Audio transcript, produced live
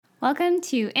Welcome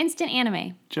to Instant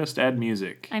Anime. Just add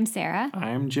music. I'm Sarah.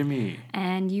 I'm Jimmy.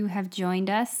 And you have joined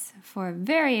us for a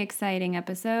very exciting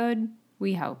episode,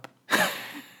 we hope.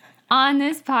 On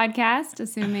this podcast,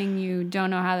 assuming you don't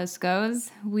know how this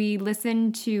goes, we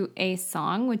listen to a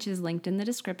song, which is linked in the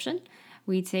description.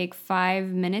 We take 5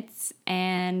 minutes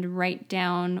and write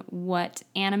down what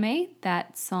anime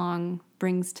that song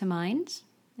brings to mind,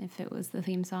 if it was the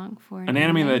theme song for an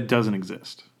anime that doesn't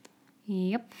exist.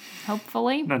 Yep,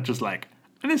 hopefully. Not just like,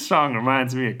 this song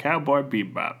reminds me of Cowboy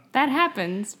Bebop. That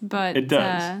happens, but it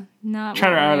does. Not try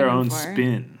to add our own for.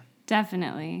 spin.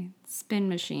 Definitely. Spin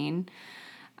machine.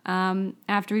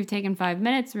 After we've taken 5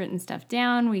 minutes, written stuff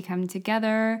down, we come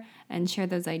together and share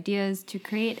those ideas to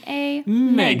create a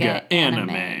mega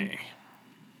anime.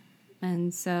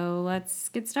 And so let's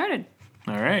get started.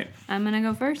 All right. I'm going to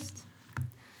go first.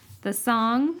 The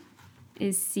song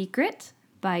is Secret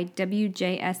by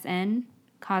WJSN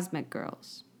Cosmic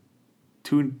Girls.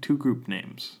 Two group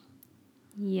names.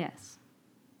 Yes.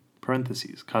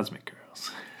 Parentheses, Cosmic Girls.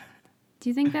 Do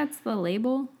you think that's the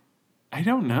label? I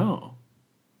don't know.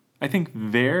 I think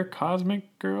they're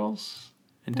Cosmic Girls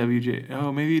and maybe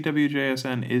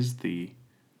WJSN is the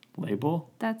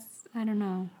label? I don't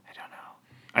know.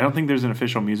 I don't think there's an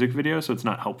official music video, so it's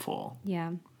not helpful.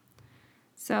 Yeah.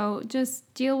 So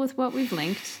just deal with what we've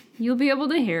linked. You'll be able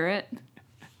to hear it.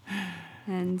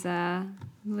 And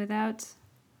without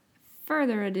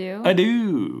further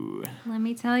ado, let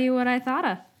me tell you what I thought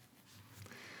of.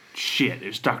 Shit,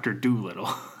 there's Dr. Doolittle.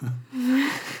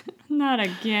 Not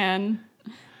again.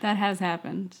 That has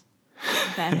happened.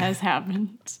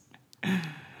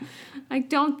 I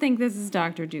don't think this is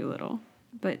Dr. Doolittle,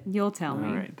 but you'll tell me.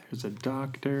 All right, there's a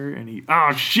doctor, and he...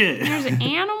 Oh, shit! There's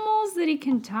animals that he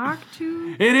can talk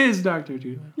to? It is Dr.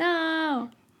 Doolittle. No!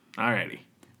 Alrighty.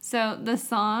 So the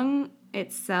song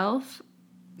itself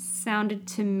sounded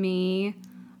to me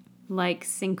like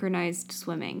synchronized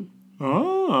swimming.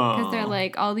 Oh. Because they're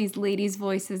like all these ladies'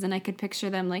 voices, and I could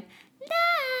picture them like,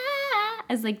 ah,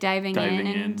 as like diving in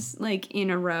and like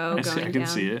in a row going down. I can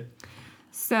see it.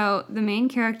 So the main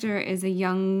character is a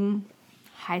young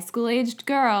high school aged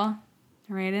girl,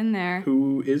 right in there.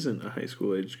 Who isn't a high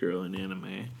school aged girl in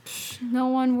anime? No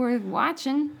one worth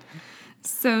watching.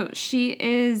 So she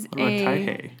is what about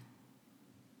Taihei?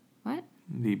 What?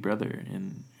 The brother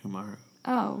in Umaru.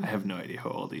 Oh. I have no idea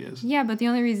how old he is. Yeah, but the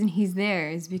only reason he's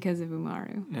there is because of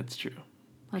Umaru. That's true.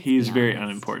 Let's He's be very honest.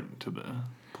 unimportant to the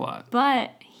plot.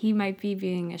 But he might be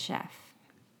being a chef.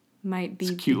 Might be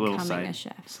it's a cute becoming little a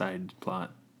chef. side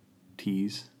plot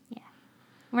tease. Yeah.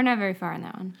 We're not very far in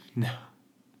that one. No.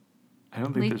 I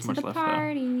don't think Late there's to much the left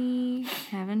party.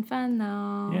 Having fun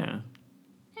though. though. Yeah.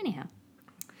 Anyhow.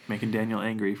 Making Daniel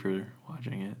angry for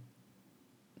watching it.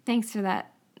 Thanks for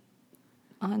that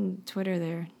on Twitter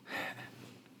there.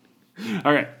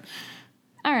 All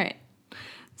right.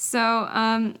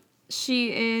 So,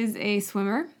 she is a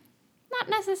swimmer. Not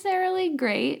necessarily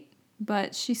great,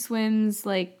 but she swims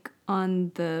like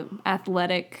on the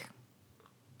athletic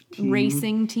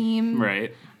racing team.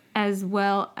 Right. As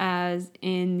well as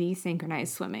in the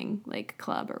synchronized swimming, like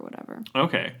club or whatever.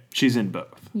 Okay. She's in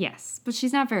both. Yes, but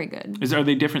she's not very good. Are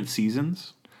they different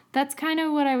seasons? That's kind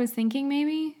of what I was thinking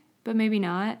maybe, but maybe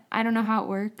not. I don't know how it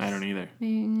works. I don't either.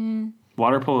 Maybe,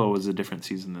 Water polo was a different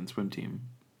season than swim team.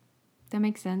 that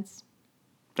makes sense.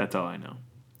 That's all I know.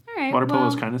 All right. Water polo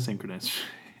is kind of synchronized.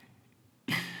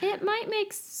 It might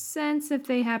make sense if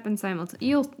they happen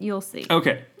simultaneously. You'll see.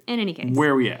 Okay. In any case.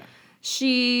 Where are we at?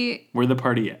 Where the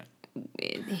party at?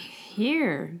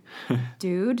 Here,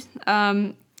 dude.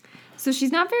 So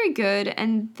she's not very good,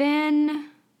 and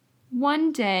then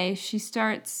one day she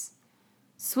starts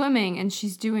swimming, and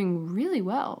she's doing really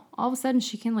well. All of a sudden,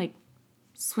 she can like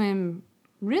swim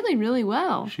really, really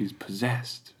well. She's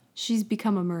possessed. She's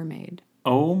become a mermaid.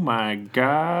 Oh my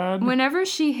god! Whenever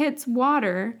she hits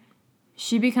water,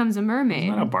 she becomes a mermaid.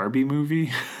 Isn't that a Barbie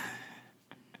movie?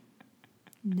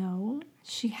 No.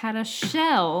 She had a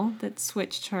shell that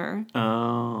switched her.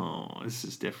 Oh, this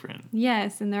is different.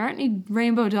 Yes, and there aren't any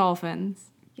rainbow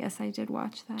dolphins. Yes, I did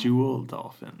watch that. Jewel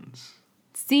dolphins.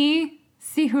 See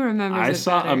who remembers I it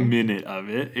saw better. a minute of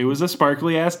it. It was a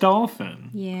sparkly ass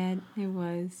dolphin. Yeah, it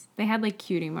was. They had like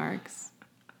cutie marks.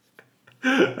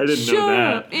 I didn't Shut know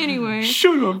that. up. Anyway.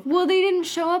 Shut up. Well, they didn't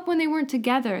show up when they weren't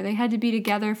together. They had to be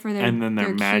together for their And then their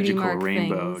cutie magical mark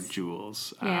rainbow things.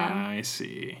 jewels. Yeah. I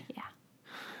see. Yeah.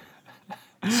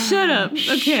 Shut up.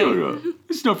 Okay. Shut up.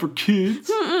 It's not for kids.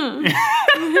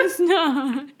 It's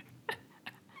not.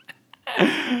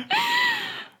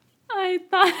 I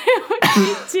thought it would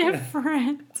be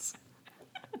different.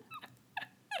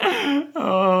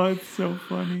 Oh, it's so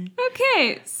funny.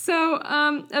 Okay, so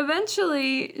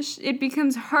eventually it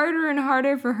becomes harder and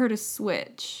harder for her to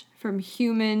switch from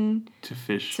human To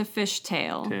fish to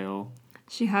fishtail. tail.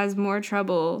 She has more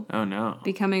trouble Oh no.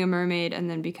 becoming a mermaid and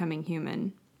then becoming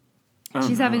human. Oh,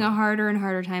 She's no. having a harder and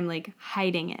harder time, like,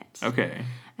 hiding it. Okay.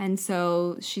 And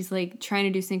so she's, like, trying to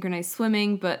do synchronized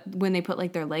swimming, but when they put,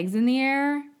 like, their legs in the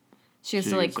air, she has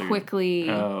to, like, gets, like, quickly...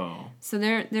 Oh. So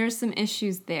there's some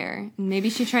issues there. Maybe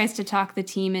she tries to talk the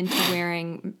team into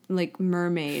wearing, like,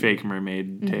 mermaid. Fake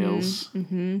mermaid tails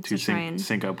to try and-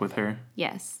 sync up with her.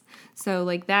 Yes. So,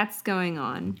 like, that's going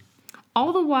on.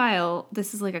 All the while,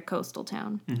 this is like a coastal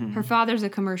town. Her father's a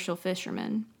commercial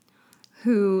fisherman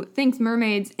who thinks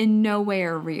mermaids in no way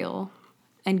are real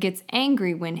and gets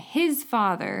angry when his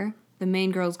father, the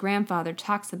main girl's grandfather,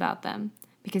 talks about them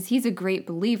because he's a great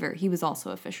believer. He was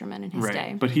also a fisherman in his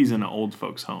day. But he's in an old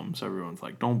folks' home, so everyone's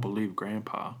like, don't believe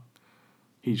Grandpa.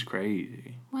 He's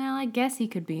crazy. Well, I guess he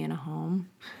could be in a home.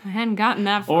 I hadn't gotten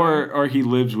that far. Or he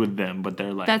lives with them, but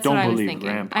they're like, That's don't what I was believe thinking.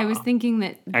 Grandpa. I was thinking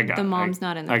that got the it. mom's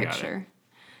not in the I got it. picture.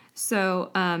 So,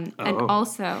 and Oh.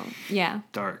 also, yeah,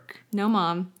 Dark. no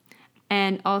mom.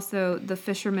 And also, the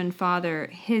fisherman father,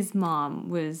 his mom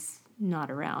was not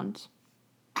around.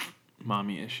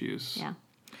 Mommy issues. Yeah.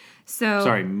 So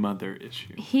Sorry, mother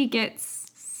issues. he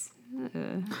gets...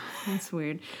 that's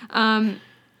weird.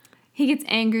 He gets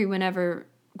angry whenever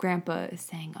Grandpa is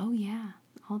saying, oh, yeah,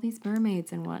 all these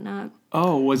mermaids and whatnot.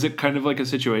 Oh, was it kind of like a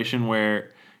situation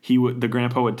where the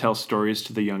grandpa would tell stories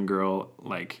to the young girl,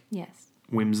 like, Yes.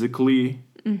 whimsically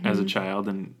as a child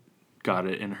and got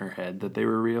it in her head that they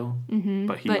were real,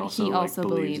 but he also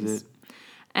believes it.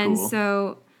 And Cool.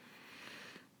 so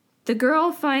the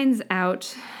girl finds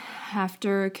out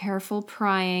after careful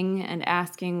prying and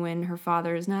asking when her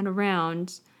father is not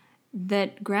around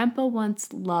that Grandpa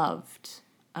once loved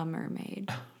a mermaid.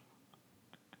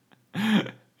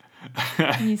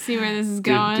 You see where this is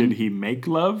going? Did he make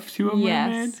love to a mermaid?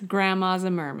 Yes, Grandma's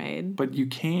a mermaid. But you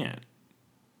can't.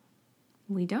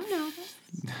 We don't know this.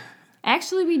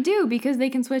 Actually, we do, because they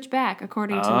can switch back,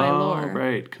 according to my lore.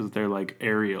 Right, because they're like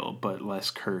Ariel, but less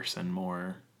curse and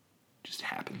more just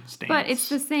happenstance. But it's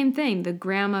the same thing. The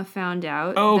grandma found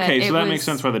out. Oh, okay, that so that makes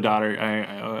sense why the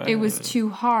daughter... It was too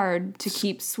hard to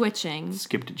keep switching,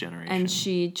 skipped a generation. and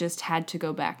she just had to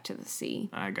go back to the sea.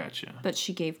 I gotcha. But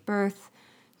she gave birth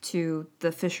to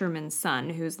the fisherman's son,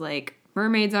 who's like,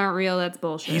 mermaids aren't real, that's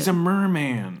bullshit. He's a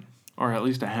merman. Or at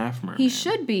least a half merman. He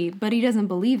should be, but he doesn't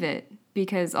believe it,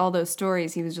 because all those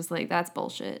stories, he was just like, that's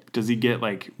bullshit. Does he get,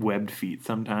 like, webbed feet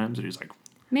sometimes? Or he's like,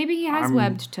 Maybe he has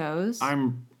webbed toes.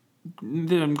 I'm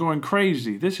going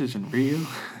crazy. This isn't real.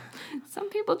 Some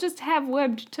people just have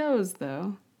webbed toes,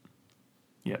 though.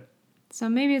 Yep. So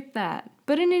maybe it's that.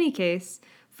 But in any case,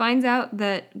 finds out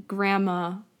that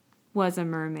Grandma was a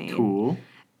mermaid. Cool.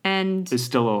 And, Is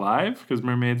still alive? Because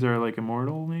mermaids are, like,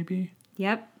 immortal, maybe?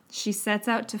 yep, she sets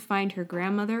out to find her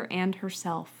grandmother and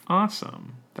herself.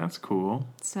 Awesome. That's cool.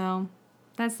 So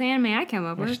that's the anime I came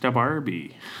up with. Just a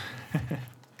Barbie.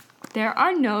 There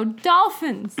are no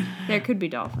dolphins. There could be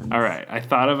dolphins. All right. I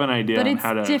thought of an idea But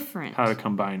on it's different. how to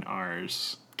combine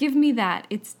ours. Give me that.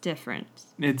 It's different.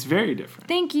 It's very different.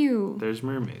 Thank you. There's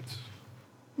mermaids.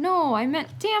 No, I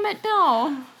meant, damn it,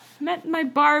 no. I meant my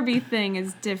Barbie thing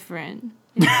is different.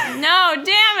 No, damn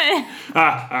it.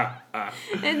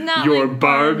 It's not Your like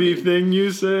Barbie thing, you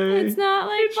say? It's not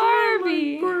like It's not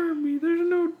Barbie. like Barbie. There's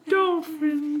no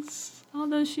dolphins.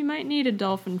 Although she might need a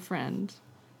dolphin friend.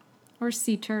 Or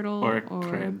sea turtle. Or a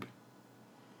crab.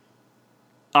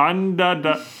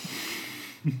 Under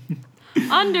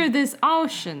this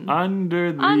ocean. the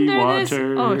Under this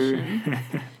water. ocean.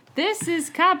 This is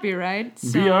copyright.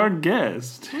 So Be our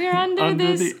guest. we're under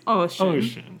this the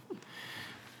ocean.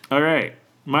 All right.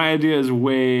 My idea is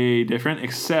way different,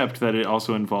 except that it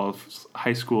also involves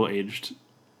high school aged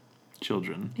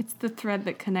children. It's the thread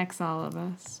that connects all of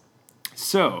us.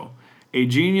 So, a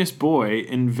genius boy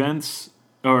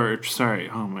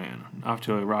off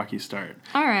to a rocky start.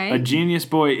 All right. A genius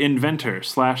boy inventor /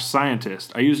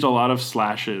 scientist. I used a lot of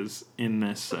slashes in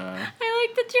this. I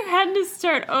like that you had to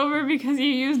start over because you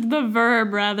used the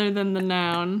verb rather than the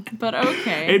noun. But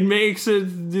okay. It makes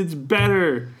it's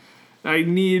better. Give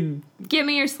me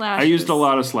your slashes. I used a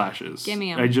lot of slashes. Give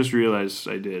me 'em. I just realized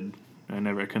I did. I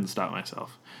couldn't stop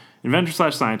myself. Inventor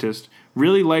 / scientist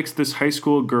really likes this high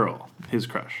school girl, his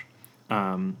crush,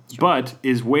 but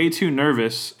is way too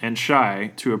nervous and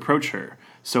shy to approach her.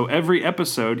 So every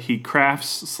episode he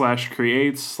crafts /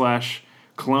 creates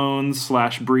 / clones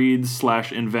 / breeds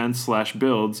 / invents /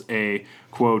 builds a,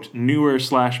 quote, newer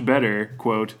 / better,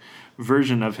 quote,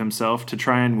 version of himself to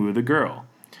try and woo the girl.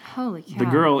 Holy cow. The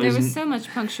girl There is... was so much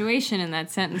punctuation in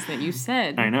that sentence that you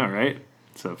said. I know, right?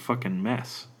 It's a fucking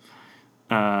mess.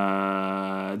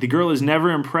 The girl is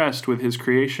never impressed with his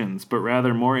creations, but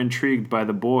rather more intrigued by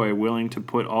the boy willing to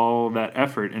put all that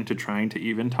effort into trying to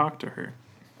even talk to her.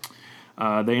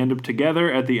 They end up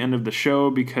together at the end of the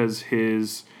show because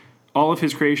all of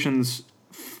his creations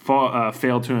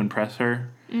fail to impress her.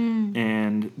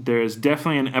 And there's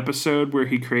definitely an episode where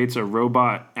he creates a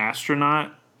robot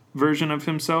astronaut version of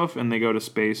himself, and they go to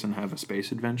space and have a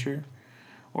space adventure,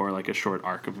 or like a short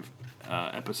arc of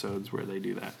episodes where they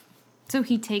do that. So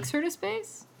he takes her to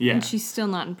space? Yeah. And she's still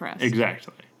not impressed.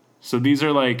 Exactly. So these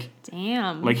are like...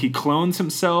 Damn. Like he clones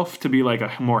himself to be like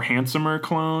a more handsomer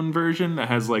clone version that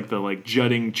has like the like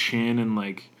jutting chin and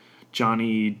like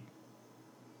Johnny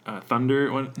Thunder.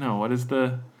 What is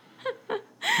the...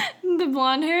 The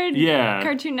blonde-haired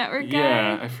Cartoon Network guy?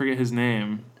 Yeah, I forget his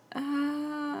name.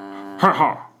 Ha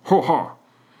ha, ho ha.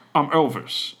 I'm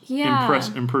Elvis. Yeah.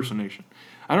 Impersonation.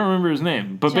 I don't remember his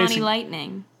name, but Johnny basically...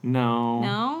 Lightning. No.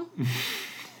 No?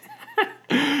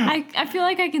 I feel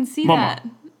like I can see Mama. that.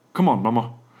 Come on,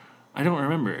 Mama. I don't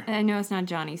remember. I know it's not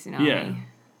Johnny Tsunami. Yeah.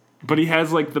 But he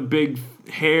has like the big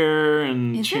hair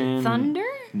and Is chin. it Thunder?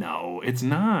 No, it's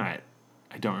not.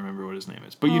 I don't remember what his name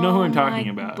is. But you know who I'm talking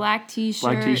about. Black t-shirt,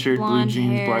 Black t-shirt, blue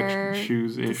jeans, hair, black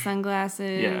shoes. the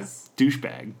sunglasses. Yeah.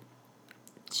 Douchebag.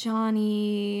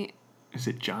 Johnny. Is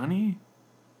it Johnny?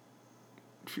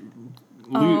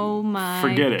 Oh my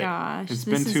Forget it. gosh. It's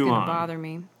this been too long. This is going to bother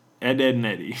me. Ed, and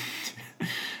Eddie.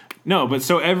 No, but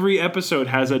so every episode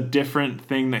has a different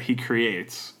thing that he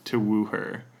creates to woo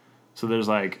her. So there's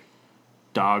like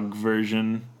dog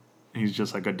version. He's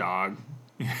just like a dog.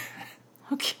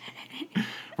 Okay.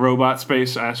 Robot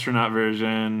space astronaut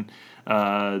version.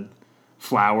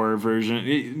 Flower version.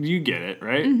 You get it,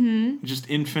 right? Mm-hmm. Just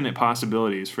infinite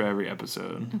possibilities for every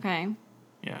episode. Okay.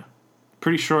 Yeah.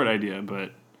 Pretty short idea,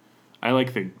 but I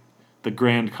like the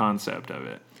grand concept of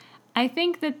it. I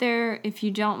think that if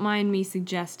you don't mind me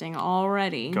suggesting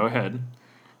already. Go ahead.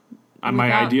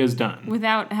 My idea's done.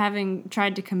 Without having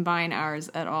tried to combine ours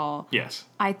at all. Yes.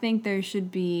 I think there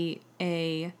should be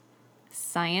a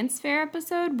science fair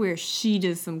episode where she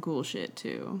does some cool shit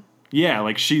too. Yeah,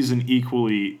 like she's an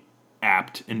equally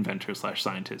apt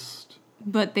inventor/scientist.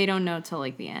 But they don't know till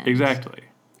like the end. Exactly.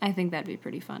 I think that'd be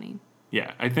pretty funny.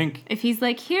 Yeah, I think... If he's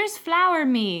like, here's Flower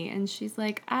Me, and she's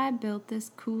like, I built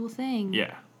this cool thing.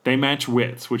 Yeah. They match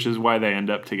wits, which is why they end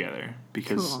up together.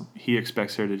 Because he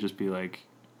expects her to just be like...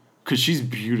 Because she's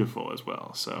beautiful as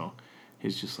well, so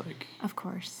he's just like... Of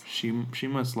course. She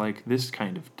must like this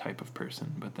kind of type of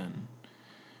person, but then...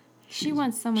 She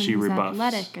wants someone who's rebuffs.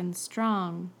 athletic and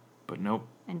strong. But nope.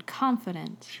 And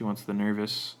confident. She wants the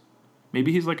nervous...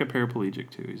 Maybe he's like a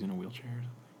paraplegic, too. He's in a wheelchair or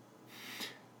something.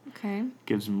 Okay.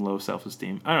 Gives him low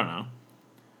self-esteem. I don't know.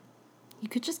 You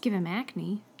could just give him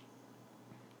acne.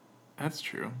 That's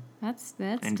true. That's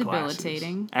and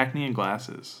debilitating. Glasses. Acne and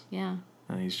glasses. Yeah.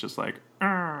 And he's just like,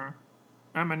 I'm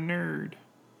a nerd.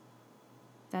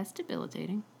 That's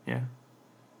debilitating. Yeah.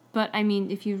 But, I mean,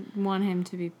 if you want him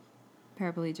to be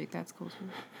paraplegic, that's cool, too.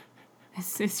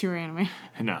 It's your anime.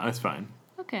 No, that's fine.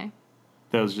 Okay.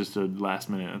 That was just a last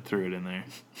minute. I threw it in there.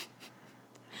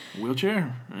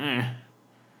 Wheelchair?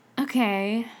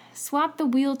 Okay. Swap the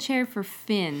wheelchair for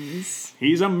fins.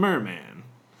 He's a merman.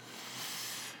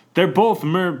 They're both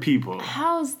mer people.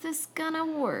 How's this gonna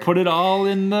work? Put it all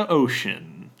in the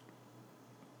ocean.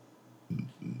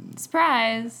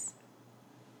 Surprise.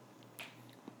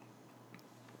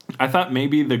 I thought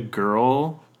maybe the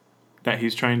girl that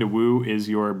he's trying to woo is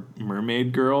your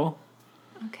mermaid girl.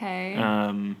 Okay.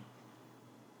 And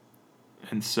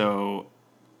so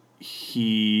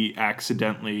he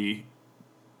accidentally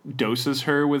doses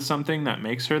her with something that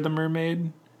makes her the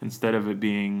mermaid instead of it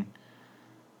being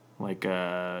like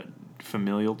a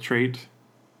familial trait.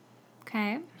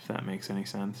 Okay. If that makes any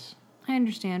sense. I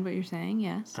understand what you're saying,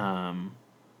 yes.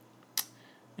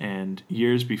 And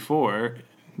years before,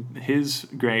 his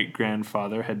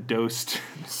great-grandfather had dosed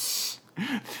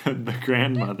the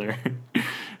grandmother.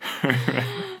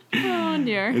 Oh,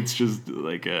 dear. It's just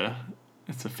like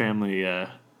it's a family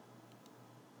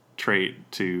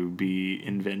trait to be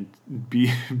invented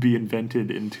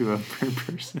into a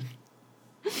person.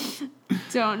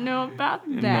 Don't know about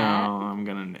that. No, I'm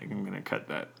gonna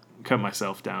cut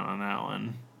myself down on that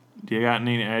one. Do you got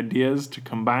any ideas to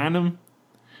combine them?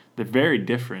 They're very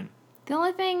different. The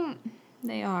only thing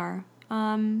they are,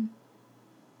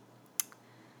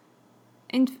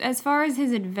 as far as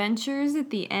his adventures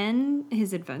at the end,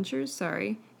 his inventions.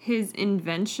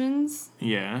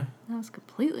 Yeah. That was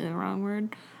completely the wrong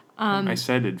word. I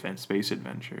said space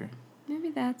adventure. Maybe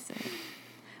that's it.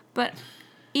 But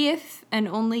if, and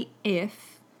only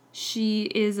if, she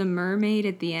is a mermaid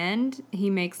at the end, he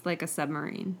makes like a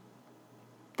submarine.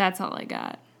 That's all I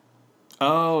got.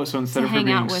 Oh, so instead To of her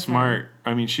hang out being with smart,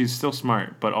 I mean, she's still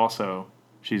smart, but also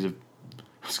she's I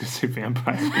was going to say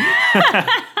vampire.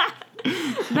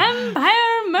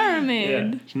 Vampire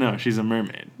mermaid. Yeah. No, she's a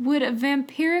mermaid. Would a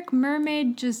vampiric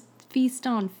mermaid just feast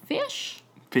on fish?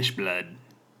 Fish blood.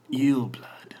 Eel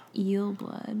blood. Eel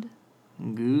blood.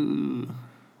 Goo.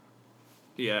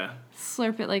 Yeah.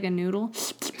 Slurp it like a noodle.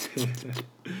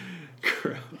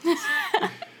 Gross.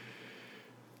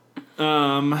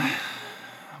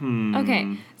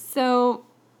 Okay, so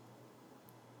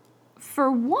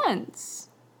for once,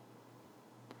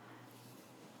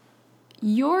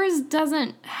 yours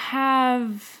doesn't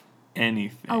have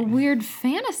Anything. a weird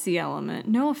fantasy element.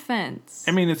 No offense.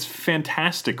 I mean, it's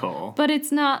fantastical. But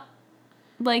it's not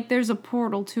like there's a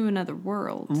portal to another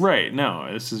world. Right,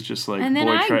 no. This is just like... And then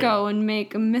I go and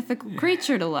make a mythical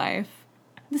creature to life.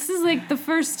 This is like the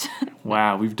first...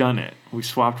 Wow, we've done it. We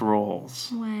swapped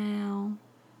roles. Wow.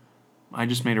 I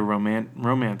just made a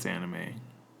romance anime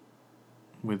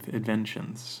with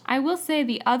inventions. I will say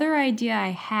the other idea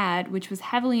I had, which was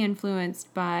heavily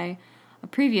influenced by a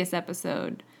previous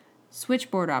episode,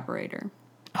 switchboard operator.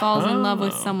 Falls in love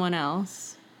with someone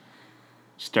else.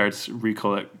 Starts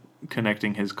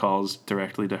connecting his calls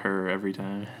directly to her every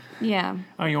time. Yeah.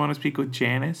 Oh, you want to speak with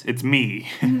Janice? It's me.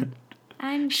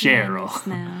 I'm Cheryl. Janice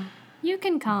now. You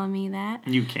can call me that.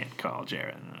 You can't call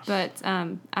Janice. But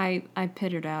I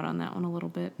pittered out on that one a little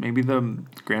bit. Maybe the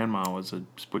grandma was a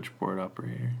switchboard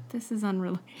operator. This is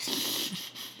unrelated.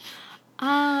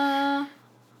 How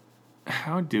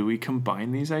do we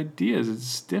combine these ideas?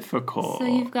 It's difficult. So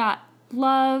you've got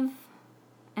love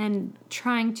and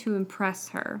trying to impress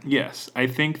her. Yes, I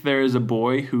think there is a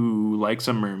boy who likes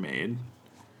a mermaid.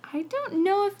 I don't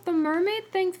know if the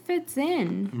mermaid thing fits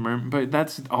in. But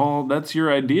that's your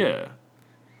idea.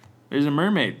 There's a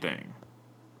mermaid thing.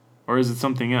 Or is it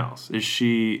something else? Is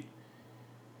she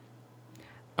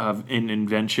an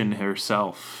invention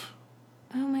herself?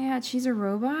 Oh my god, she's a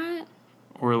robot?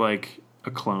 Or like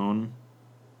a clone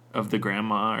of the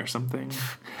grandma or something?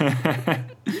 You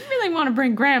really want to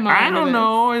bring grandma I into don't this.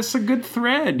 know. It's a good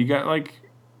thread. You got like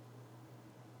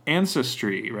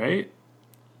Ancestry, right?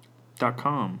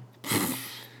 .com.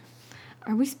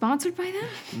 Are we sponsored by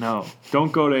them? No,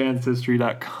 don't go to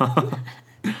Ancestry.com.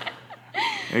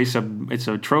 It's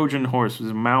a Trojan horse. It's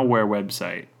a malware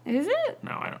website. Is it?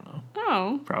 No, I don't know.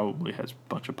 Oh. Probably has a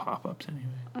bunch of pop-ups anyway.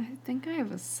 I think I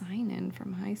have a sign-in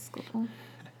from high school.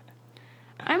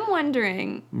 I'm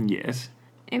wondering Yes.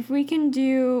 if we can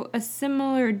do a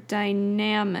similar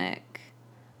dynamic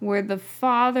where the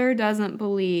father doesn't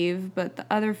believe, but the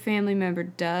other family member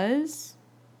does.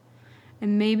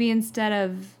 And maybe instead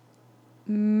of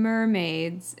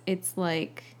mermaids, it's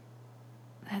like...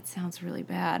 That sounds really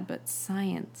bad, but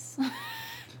science.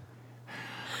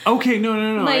 Okay, no.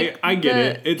 Like I get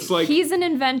it. It's like... He's an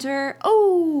inventor.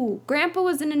 Oh, Grandpa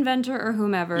was an inventor or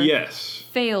whomever. Yes.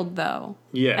 Failed, though.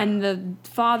 Yeah. And the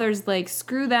father's like,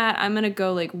 screw that. I'm going to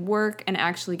go, like, work and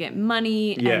actually get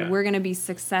money. Yeah. And we're going to be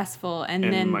successful. And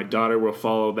then my daughter will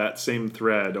follow that same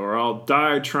thread, or I'll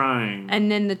die trying.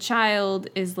 And then the child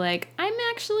is like, I'm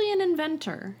actually an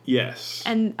inventor. Yes.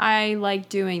 And I like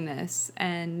doing this.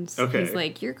 And he's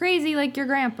like, you're crazy like your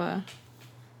grandpa.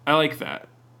 I like that.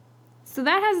 So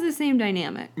that has the same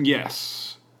dynamic.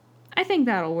 Yes. I think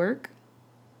that'll work.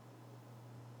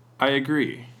 I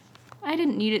agree. I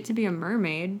didn't need it to be a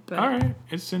mermaid, but... All right.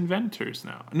 It's inventors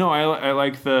now. No, I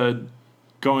like the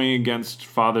going against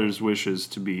father's wishes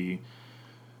to be...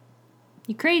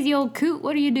 You crazy old coot,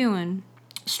 what are you doing?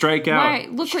 Strike out.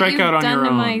 Right, look Strike what you've out on done your to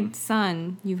own. my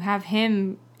son. You have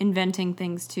him inventing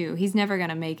things too. He's never going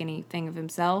to make anything of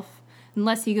himself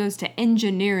unless he goes to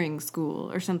engineering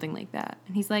school or something like that.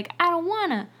 And he's like, I don't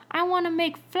want to. I want to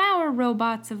make flower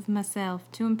robots of myself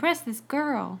to impress this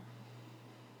girl.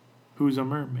 Who's a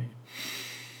mermaid?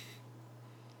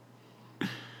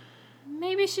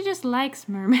 Maybe she just likes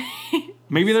mermaids.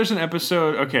 Maybe there's an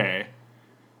episode... Okay.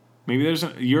 Maybe there's...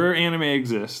 Your anime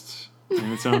exists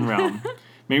in its own realm.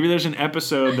 Maybe there's an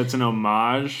episode that's an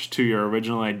homage to your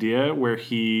original idea where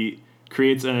he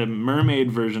creates a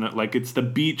mermaid version of... Like, it's the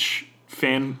beach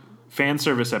fan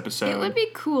service episode. It would be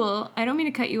cool. I don't mean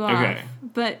to cut you off. Okay.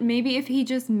 But maybe if he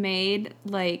just made,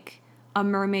 like, a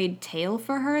mermaid tail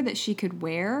for her that she could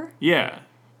wear. Yeah.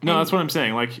 No, And- that's what I'm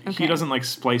saying. Like, he Okay. doesn't, like,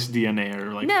 splice DNA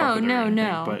or, like, No, fuck with her or no, anything.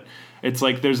 no. But it's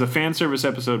like there's a fan service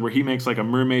episode where he makes, like, a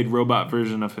mermaid robot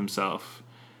version of himself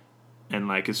and,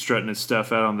 like, is strutting his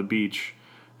stuff out on the beach.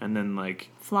 and then like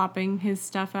flopping his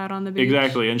stuff out on the beach.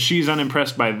 exactly, and she's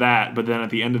unimpressed by that. But then at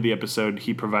the end of the episode,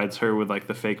 he provides her with like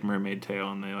the fake mermaid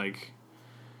tail, and they like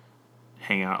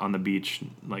hang out on the beach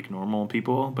like normal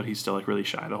people. But he's still like really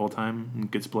shy the whole time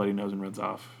and gets bloody nose and runs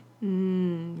off.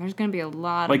 There's gonna be a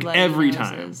lot Like of bloody every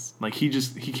noses. time, like he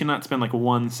cannot spend like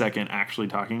 1 second actually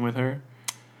talking with her.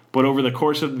 But over the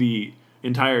course of the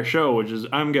entire show, which is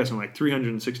I'm guessing like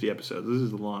 360 episodes, this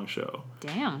is a long show.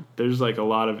 Damn. There's like a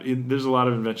lot of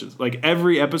inventions. Like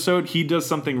every episode, he does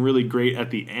something really great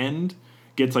at the end.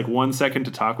 Gets like 1 second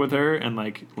to talk with her and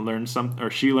like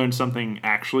she learns something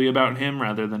actually about him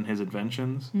rather than his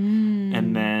inventions.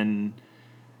 And then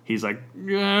he's like,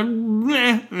 and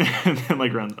then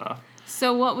like runs off.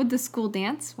 So what would the school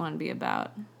dance one be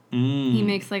about? He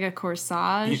makes like a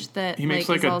corsage that he makes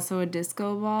like like is also a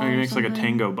disco ball. He makes like a something?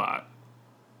 tango bot.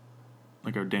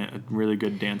 Like a really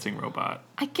good dancing robot.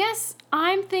 I guess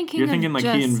I'm thinking You're of thinking like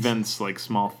just, he invents like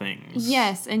small things.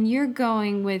 Yes, and you're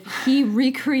going with he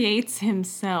recreates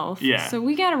himself. Yeah. So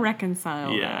we gotta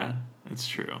reconcile Yeah, that. it's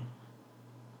true.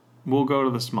 We'll go to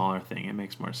the smaller thing. It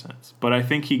makes more sense. But I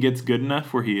think he gets good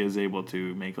enough where he is able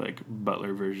to make like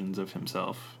Butler versions of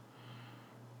himself.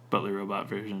 Butler robot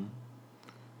version.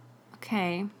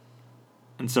 Okay.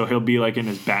 And so he'll be like in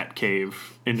his bat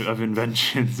cave of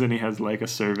inventions, and he has like a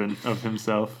servant of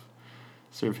himself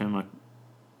serve him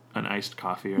an iced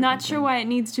coffee. Or Not sure why it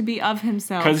needs to be of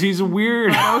himself. Because he's a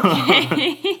weirdo.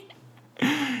 Okay.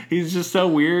 He's just a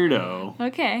weirdo.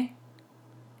 Okay.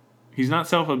 He's not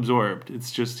self-absorbed.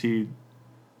 It's just he's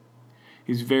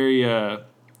very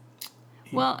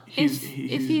Well, if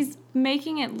he's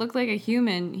making it look like a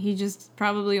human, he just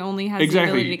probably only has the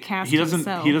ability to cast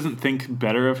himself. He doesn't think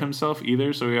better of himself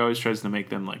either, so he always tries to make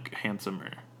them like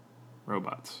handsomer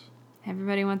robots.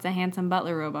 Everybody wants a handsome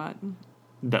butler robot,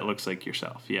 That looks like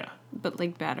yourself, yeah. but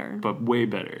like better. But way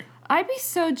better. I'd be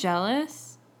so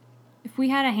jealous if we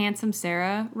had a handsome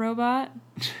Sarah robot.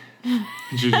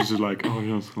 She's just like, oh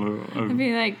yes, hello. I'd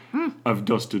be like, I've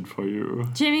dusted for you.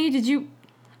 Jimmy, did you...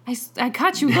 I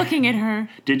caught you looking at her.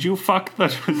 Did you fuck the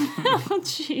Oh,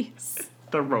 jeez.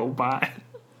 the robot?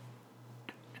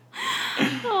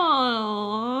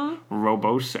 Oh.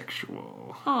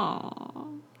 Robosexual. Oh.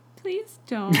 Please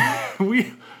don't.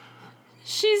 We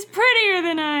She's prettier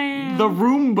than I am. the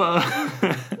Roomba.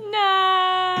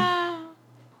 No.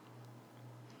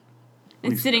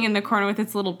 It's Lisa. sitting in the corner with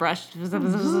its little brush.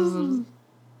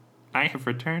 I have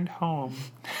returned home.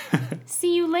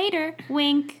 See you later.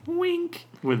 Wink. Wink.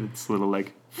 With its little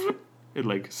like it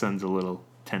like sends a little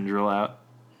tendril out.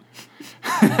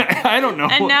 I don't know.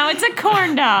 And now it's a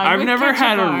corn dog. I've with never ketchup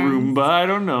had a arms. Roomba. I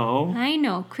don't know. I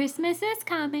know. Christmas is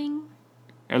coming.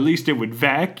 At least it would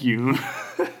vacuum.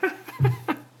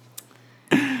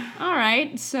 All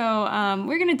right. So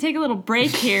we're going to take a little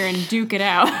break here and duke it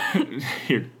out.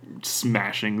 Hear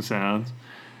smashing sounds.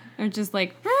 Or just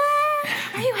like,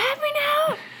 are you happy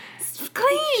now? It's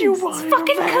clean. You It's want a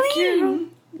fucking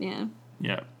vacuum? clean. Yeah.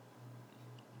 Yeah.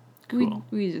 Cool.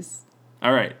 We just...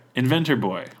 All right. Inventor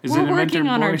Boy. Is We're it Inventor working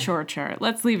on Boy? our chore chart.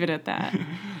 Let's leave it at that.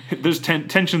 There's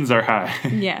tensions are high.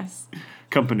 Yes.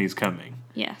 Company's coming.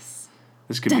 Yes.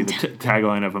 This could be the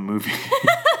tagline of a movie.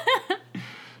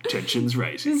 Tensions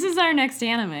rising. This is our next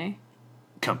anime.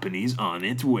 Company's on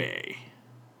its way.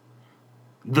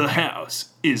 The house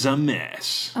is a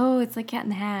mess. Oh, it's like Cat in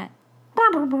the Hat.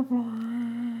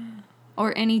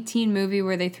 Or any teen movie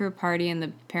where they threw a party and the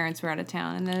parents were out of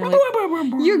town. And they're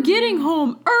like, you're getting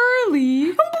home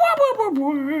early.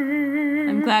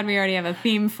 I'm glad we already have a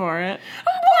theme for it.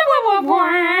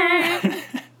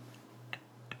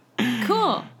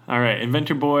 Cool. All right,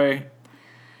 Inventor Boy.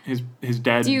 His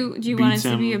dad. Do you beats want it to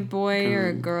him be a boy or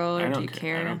a girl, I or do don't you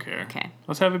care. care? I don't care. Okay.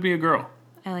 Let's have it be a girl.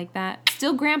 I like that.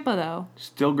 Still Grandpa, though.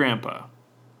 Still Grandpa.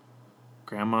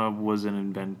 Grandma was an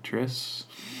inventress.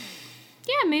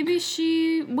 Yeah, maybe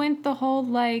she went the whole,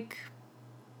 like,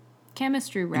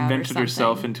 chemistry route Invented or something.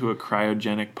 herself into a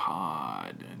cryogenic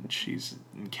pod, and she's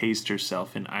encased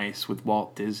herself in ice with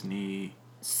Walt Disney.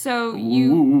 So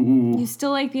you Ooh.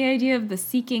 still like the idea of the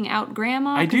seeking out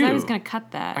grandma? I 'Cause I do. was going to cut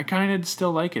that. I kind of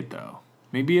still like it, though.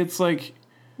 Maybe it's like...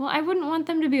 Well, I wouldn't want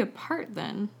them to be apart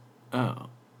then. Oh.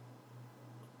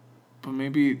 But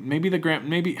maybe maybe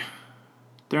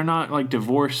they're not like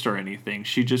divorced or anything.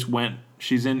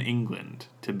 She's in England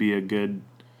to be a good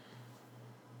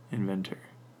inventor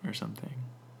or something.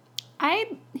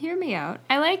 Hear me out.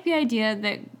 I like the idea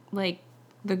that, like,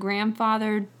 the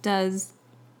grandfather does,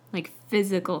 like,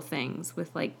 physical things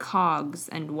with, like, cogs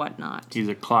and whatnot. He's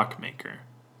a clockmaker.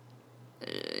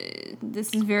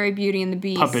 This is very Beauty and the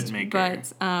Beast. Puppet maker.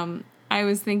 But I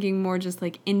was thinking more just,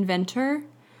 like, inventor.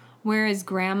 Whereas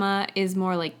grandma is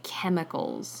more like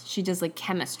chemicals. She does like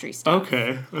chemistry stuff.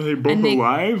 Okay. Are they both And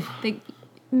alive?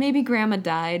 Maybe grandma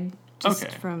died just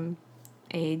Okay. from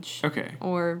age. Okay.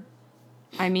 Or,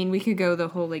 I mean, we could go the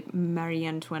whole like Marie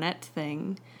Antoinette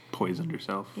thing. Poisoned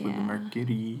herself with the Yeah.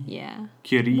 mercury. Yeah.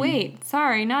 Curie. Wait,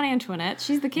 sorry, not Antoinette.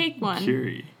 She's the cake one.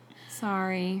 Curie.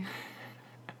 Sorry.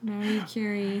 Marie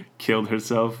Curie. Killed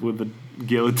herself with a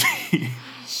guillotine.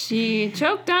 She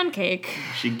choked on cake.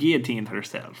 She guillotined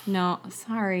herself. No,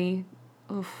 sorry.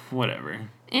 Oof. Whatever.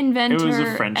 Inventor, It was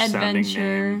a French-sounding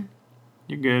adventure. name.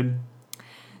 You're good.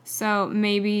 So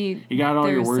maybe You got all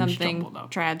your there's words something jumbled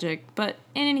up. tragic. But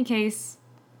in any case,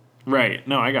 Right.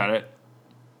 No, I got it.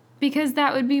 because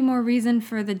that would be more reason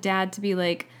for the dad to be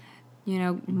like,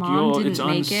 mom didn't it's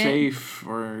make unsafe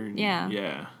or... Yeah.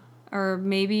 Yeah. or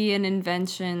maybe an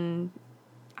invention.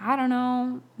 I don't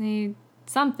know.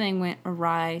 Something went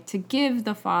awry to give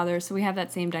the father, so we have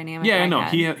that same dynamic. Yeah, I know.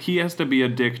 He has to be a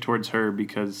dick towards her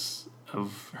because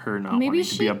of her not wanting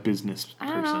to be a business person.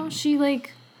 I don't know. She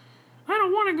like... I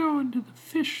don't want to go into the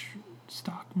fish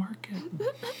stock market.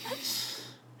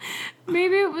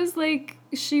 Maybe it was like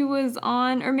she was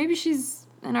on, or maybe she's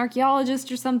an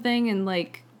archaeologist or something, and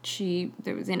like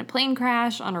there was in a plane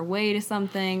crash on her way to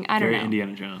something. I don't know. Very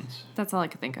Indiana Jones. That's all I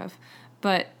could think of.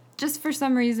 But just for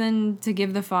some reason to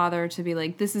give the father to be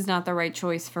like, this is not the right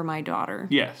choice for my daughter.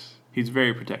 Yes. He's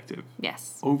very protective.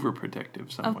 Yes.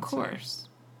 Overprotective, some Of would course.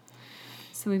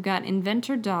 So we've got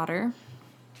inventor daughter.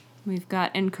 We've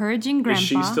got encouraging grandpa. Is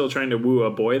she still trying to woo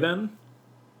a boy then?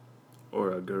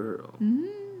 Or a girl?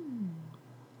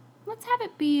 Let's have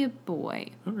it be a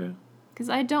boy. Okay. Because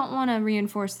I don't want to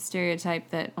reinforce the stereotype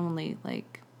that only,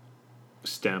 like...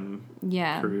 STEM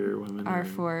Yeah. career women are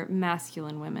for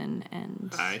masculine women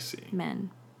and I see.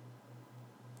 men.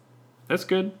 That's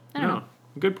good. I don't know.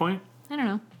 Good point. I don't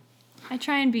know. I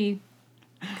try and be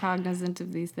cognizant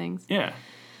of these things. Yeah.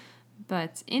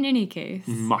 But in any case...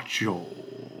 Macho.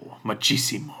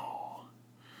 Machissimo.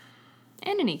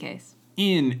 In any case.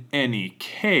 In any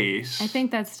case. I think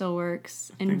that still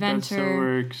works. That Inventor. still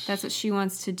works. That's what she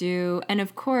wants to do. And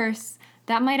of course,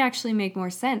 that might actually make more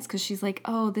sense because she's like,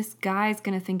 oh, this guy's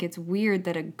going to think it's weird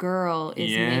that a girl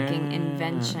is making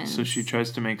inventions. So she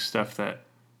tries to make stuff that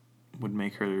would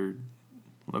make her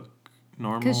look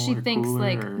normal. Because she thinks, cooler,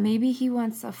 like, maybe he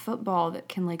wants a football that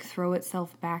can, like, throw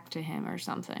itself back to him or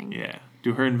something. Yeah.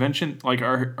 Do her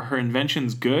are her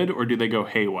inventions good or do they go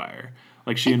haywire?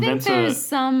 Like she I invents think there's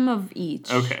some of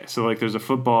each. Okay, so like there's a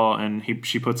football and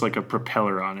she puts like a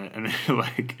propeller on it and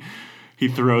like he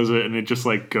throws it and it just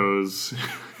like goes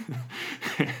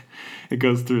it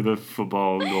goes through the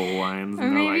football goal lines.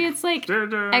 Or maybe it's like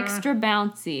 "Da-da." extra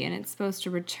bouncy and it's supposed to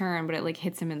return, but it like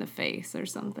hits him in the face or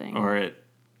something. Or it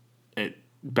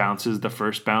bounces the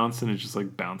first bounce and it just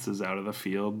like bounces out of the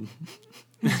field.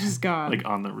 It's just gone. Like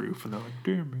on the roof and they're like,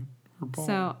 damn it, her ball.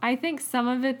 So I think some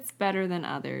of it's better than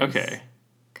others. Okay.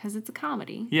 Because it's a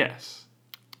comedy. Yes.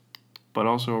 But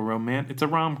also it's a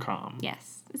rom-com.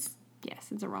 Yes. It's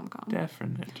a rom-com.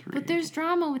 Definitely. But there's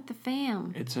drama with the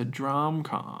fam. It's a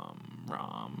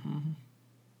drom-com.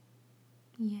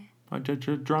 Yeah. A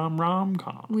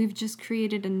rom-com. We've just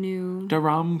created a new The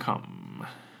rom-com.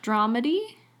 dramedy?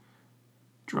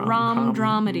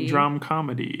 Dramedy.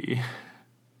 Drom-comedy.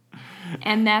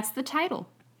 And that's the title.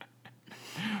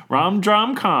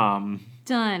 Rom-drom-com.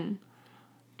 Done.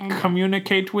 And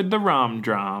Communicate with the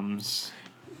rom-droms.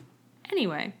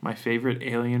 anyway, My favorite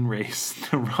alien race,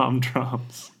 the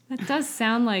rom-droms. that does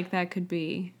sound like that could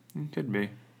be. It could be.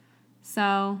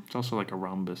 So It's also like a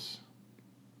rhombus.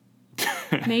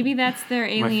 maybe that's their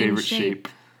My alien favorite shape. shape.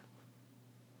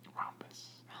 Rhombus.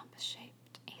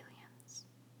 Rhombus-shaped aliens.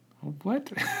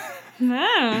 What?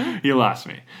 Ah, You lost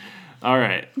me. All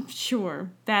right. sure.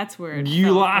 That's where it You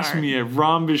fell lost apart. me at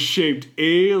rhombus-shaped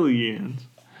aliens.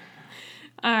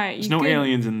 All right. There's no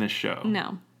aliens in this show.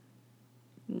 No.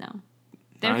 There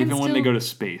Not can even when they still- go to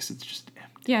space. It's just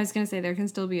empty. Yeah, I was going to say there can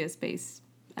still be a space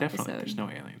Definitely. episode. There's no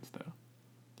aliens, though.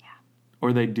 Yeah.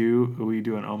 Or we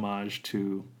do an homage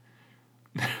to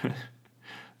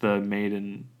the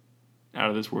maiden out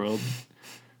of this world.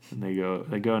 And they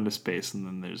go into space and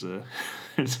then there's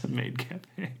a maid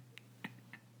cafe.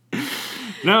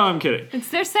 No, I'm kidding. It's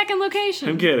their second location.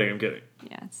 I'm kidding.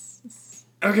 Yes.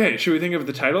 Okay, should we think of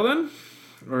the title then?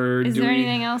 Or Is there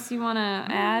anything else you want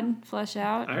to add, flesh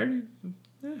out? I already...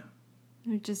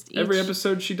 Or just Every each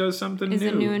episode she does something is new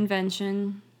a new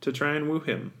invention. to try and woo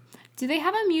him. Do they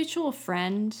have a mutual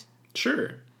friend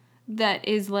Sure. that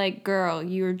is like, girl,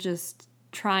 you're just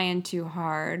trying too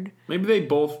hard? Maybe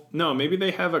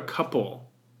they have a couple.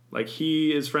 Like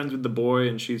he is friends with the boy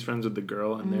and she's friends with the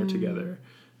girl and they're together.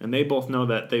 And they both know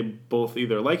that they both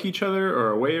either like each other or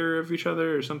are aware of each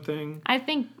other or something. I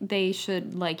think they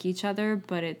should like each other,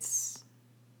 but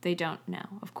they don't know,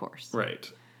 of course.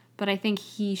 Right. But I think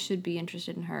he should be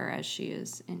interested in her as she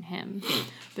is in him.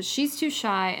 But she's too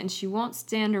shy, and she won't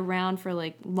stand around for,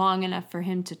 like, long enough for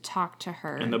him to talk to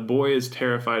her. And the boy is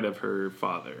terrified of her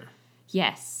father.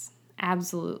 Yes,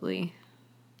 absolutely.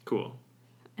 Cool.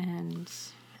 And...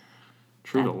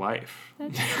 True to life.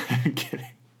 I'm kidding.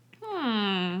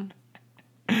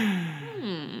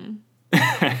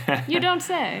 You don't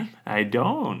say. I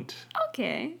don't.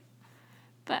 Okay.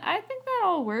 But I think that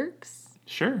all works.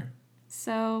 Sure.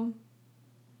 So,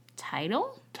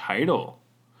 title? Title.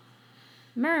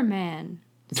 Merman.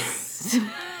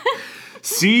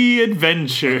 Sea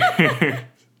Adventure.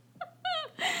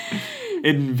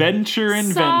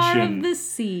 Invention. Czar of the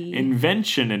Sea.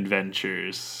 Invention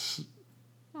adventures.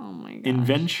 Oh my gosh.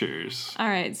 Inventures. All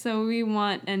right, so we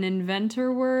want an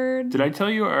inventor word. Did I tell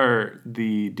you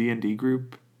the D&D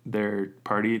group, their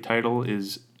party title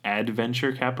is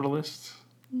Adventure Capitalists?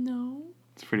 No.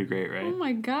 It's pretty great, right? Oh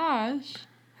my gosh.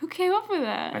 Who came up with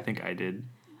that? I think I did.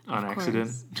 On Of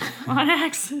accident. On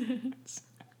accident.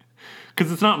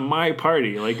 Because it's not my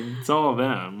party. Like, it's all of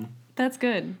them. That's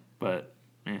good. But,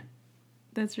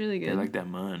 That's really good. they like that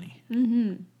money.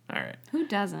 Mm-hmm. All right. Who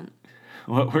doesn't?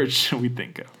 What word should we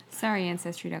think of? Sorry,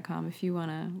 Ancestry.com. If you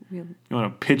want to, You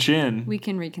want to pitch in? we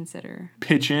can reconsider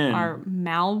Pitch in. our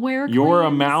malware You're a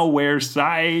claims. malware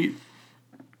site.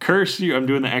 Curse you. I'm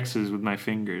doing the X's with my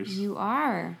fingers. You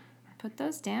are. Put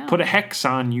those down. Put a hex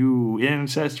on you,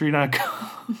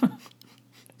 Ancestry.com.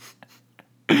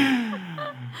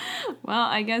 Well,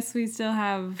 I guess we still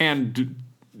have... And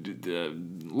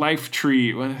Life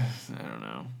Tree. What? I don't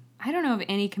know. I don't know of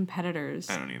any competitors.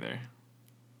 I don't either.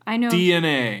 I know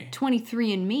DNA.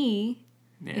 23andMe,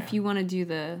 Yeah. if you want to do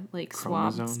the, like,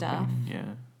 swab Chromosome stuff, thing? Yeah.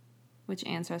 which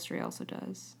Ancestry also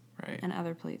does. Right. And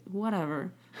other places.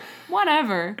 Whatever.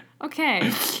 Whatever.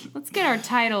 Okay. Let's get our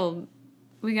title.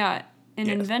 We got an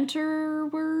Yes. inventor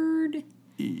word.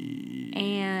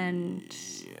 And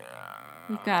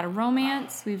we've got a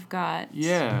romance. We've got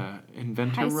Yeah.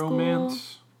 Inventor High school.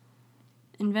 romance.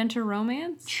 inventor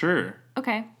romance. Sure.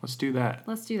 Okay. Let's do that.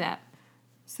 Let's do that.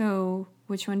 So,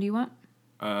 which one do you want?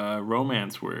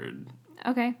 Romance word.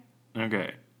 Okay.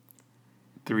 Okay.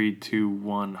 3, 2,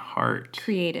 1, heart.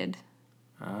 Created.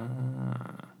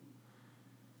 Ah.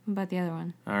 What about the other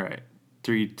one? All right.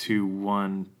 3, 2,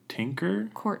 1, tinker.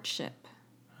 Courtship.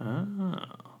 Oh.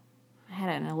 I had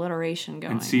an alliteration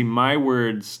going. And see, my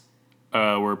words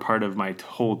were part of my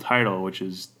whole title, which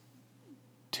is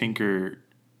tinker.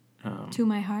 To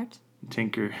my heart.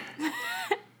 Tinker.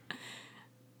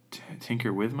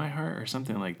 Tinker with my heart, or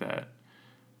something like that,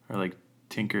 or like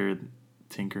tinkering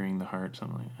the heart,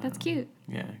 something like that. That's cute.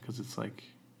 Yeah, because it's like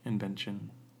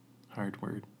invention, hard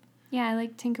word. Yeah, I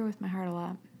like tinker with my heart a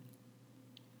lot.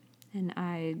 And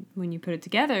I, when you put it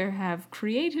together, have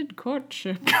created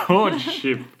courtship.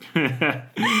 Courtship.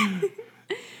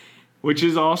 Which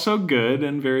is also good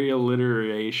and very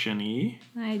alliteration-y.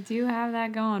 I do have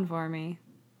that going for me.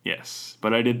 Yes,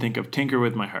 but I did think of tinker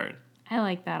with my heart. I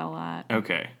like that a lot.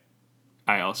 Okay.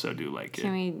 I also do like it.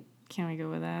 Can we go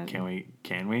with that? Can we?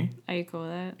 Are you cool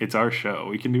with that? It's our show.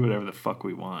 We can do whatever the fuck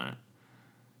we want.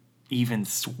 Even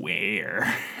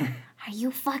swear. Are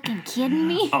you fucking kidding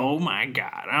me? Oh my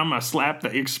god, I'm gonna slap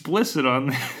the explicit on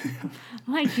this.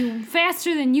 Like you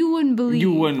faster than you wouldn't believe.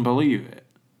 You wouldn't believe it.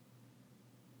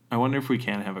 I wonder if we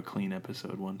can have a clean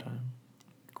episode one time.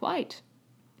 Quite.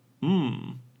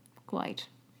 Quite.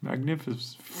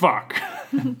 Magnificent. Fuck.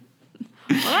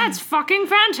 Well, that's fucking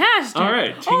fantastic. All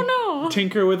right. Oh no.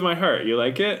 Tinker with my heart. You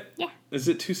like it? Yeah. Is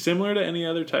it too similar to any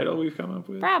other title we've come up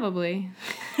with? Probably.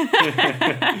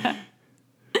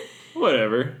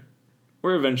 Whatever.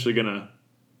 We're eventually gonna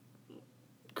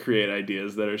create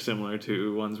ideas that are similar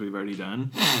to ones we've already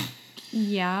done.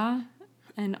 Yeah.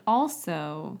 And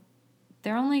also,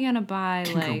 they're only gonna buy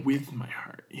Tinker with my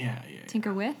heart. Yeah.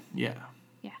 Tinker with? Yeah.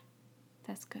 Yeah.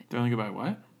 That's good. They're only gonna buy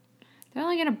what? They're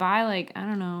only gonna buy I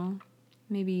don't know,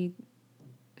 maybe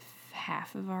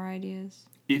half of our ideas.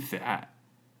 If that.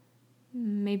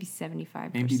 Maybe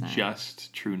 75%. Maybe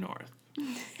just True North.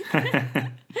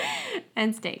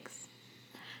 And steaks.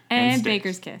 And steaks.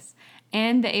 Baker's Kiss.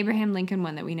 And the Abraham Lincoln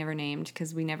one that we never named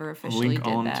because we never officially Link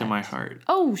did on that. to my heart.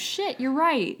 Oh, shit, you're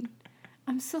right.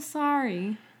 I'm so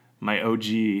sorry. My OG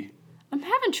I'm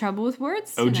having trouble with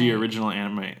words OG tonight. original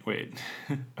anime. Wait.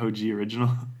 OG original?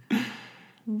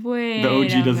 Wait The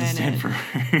OG a doesn't stand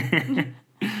minute.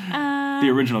 for the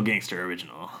original gangster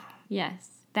original. Yes,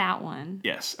 that one.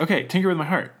 Yes. Okay, Tinker with My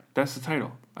Heart. That's the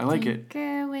title. I like it.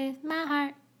 Tinker with my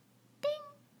heart. Ding.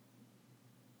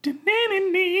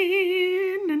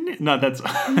 No, that's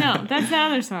No, that's the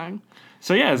other song.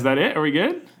 So yeah, is that it? Are we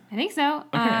good? I think so.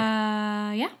 Okay.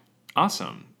 Yeah.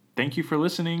 Awesome. Thank you for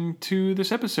listening to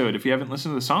this episode. If you haven't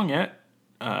listened to the song yet,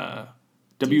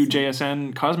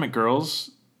 WJSN Cosmic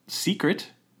Girls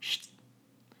Secret.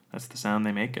 That's the sound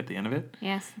they make at the end of it.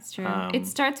 Yes, that's true. It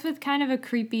starts with kind of a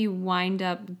creepy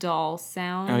wind-up doll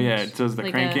sound. Oh yeah, it does the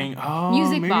like cranking. Oh,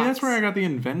 music maybe box. that's where I got the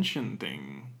invention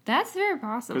thing. That's very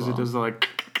possible. Because it does the like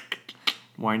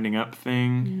winding up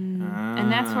thing. And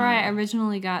that's where I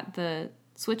originally got the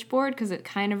switchboard, because it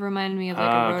kind of reminded me of like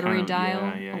a rotary dial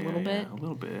a little bit. A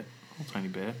little bit. A little tiny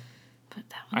bit. But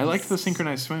that one I liked the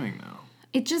synchronized swimming though.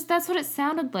 that's what it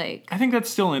sounded like. I think that's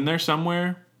still in there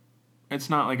somewhere. It's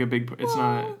not like a big. It's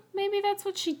not. Maybe that's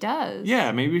what she does.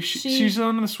 Yeah, maybe she's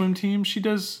on the swim team. She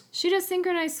does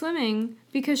synchronized swimming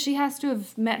because she has to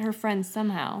have met her friends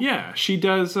somehow. Yeah, she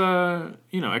does.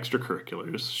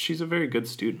 Extracurriculars. She's a very good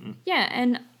student. Yeah,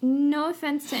 and no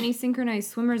offense to any synchronized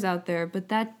swimmers out there, but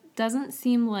that doesn't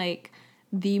seem like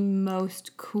the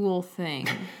most cool thing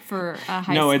for a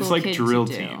high school kid to do. No, it's like drill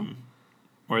team,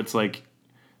 or it's like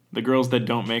the girls that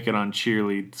don't make it on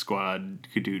cheerlead squad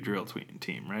could do drill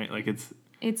team, right? Like it's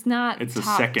not. It's top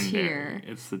a secondary. Tier.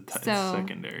 It's the it's So,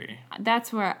 secondary.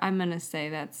 That's where I'm gonna say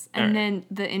that's. And Alright. then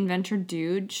the inventor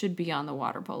dude should be on the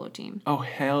water polo team. Oh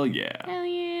hell yeah! Hell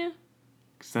yeah!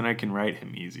 Because then I can write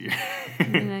him easier.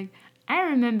 Be like, I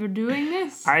remember doing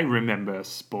this. I remember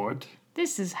sport.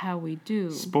 This is how we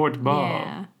do. Sport ball.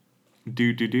 Yeah.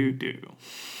 Do.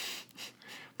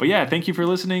 But yeah, thank you for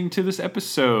listening to this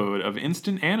episode of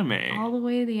Instant Anime. All the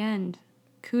way to the end.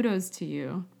 Kudos to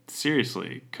you.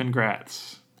 Seriously,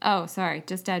 congrats. Oh, sorry.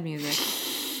 Just add music.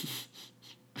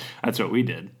 That's what we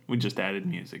did. We just added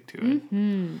music to it.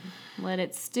 Mm-hmm. Let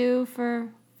it stew for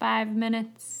 5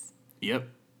 minutes. Yep.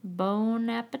 Bon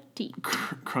appetit.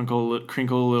 Crinkle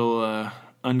a little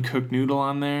uncooked noodle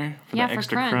on there for the for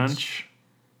extra crunch. crunch.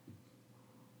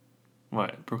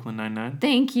 What? Brooklyn Nine-Nine?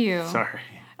 Thank you. Sorry.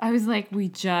 I was like,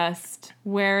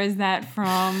 where is that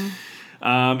from?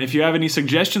 If you have any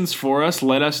suggestions for us,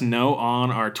 let us know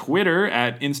on our Twitter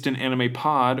at Instant Anime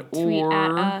Pod Tweet or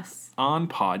at us. on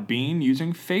Podbean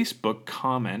using Facebook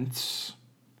comments.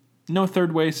 No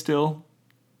third way still.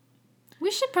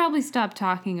 We should probably stop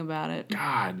talking about it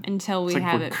God. until we It's like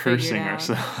have we're it cursing figured out.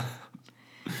 ourselves.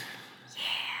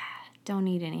 Don't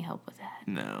need any help with that.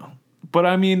 No. But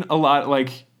I mean, a lot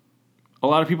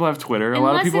of people have Twitter. A lot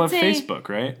of Unless people have it's a Facebook,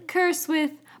 right? Curse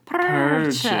with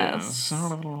purchase.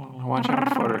 Watch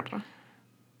out for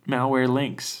malware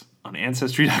links on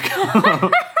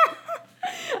Ancestry.com.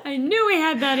 I knew we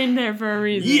had that in there for a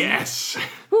reason. Yes!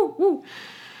 Woo, woo.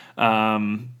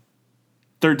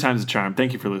 Third time's a charm.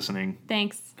 Thank you for listening.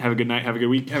 Thanks. Have a good night. Have a good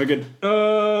week. Have a good...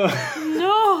 No!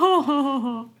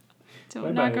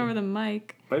 Don't knock Bye-bye. over the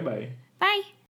mic. Bye-bye. Bye.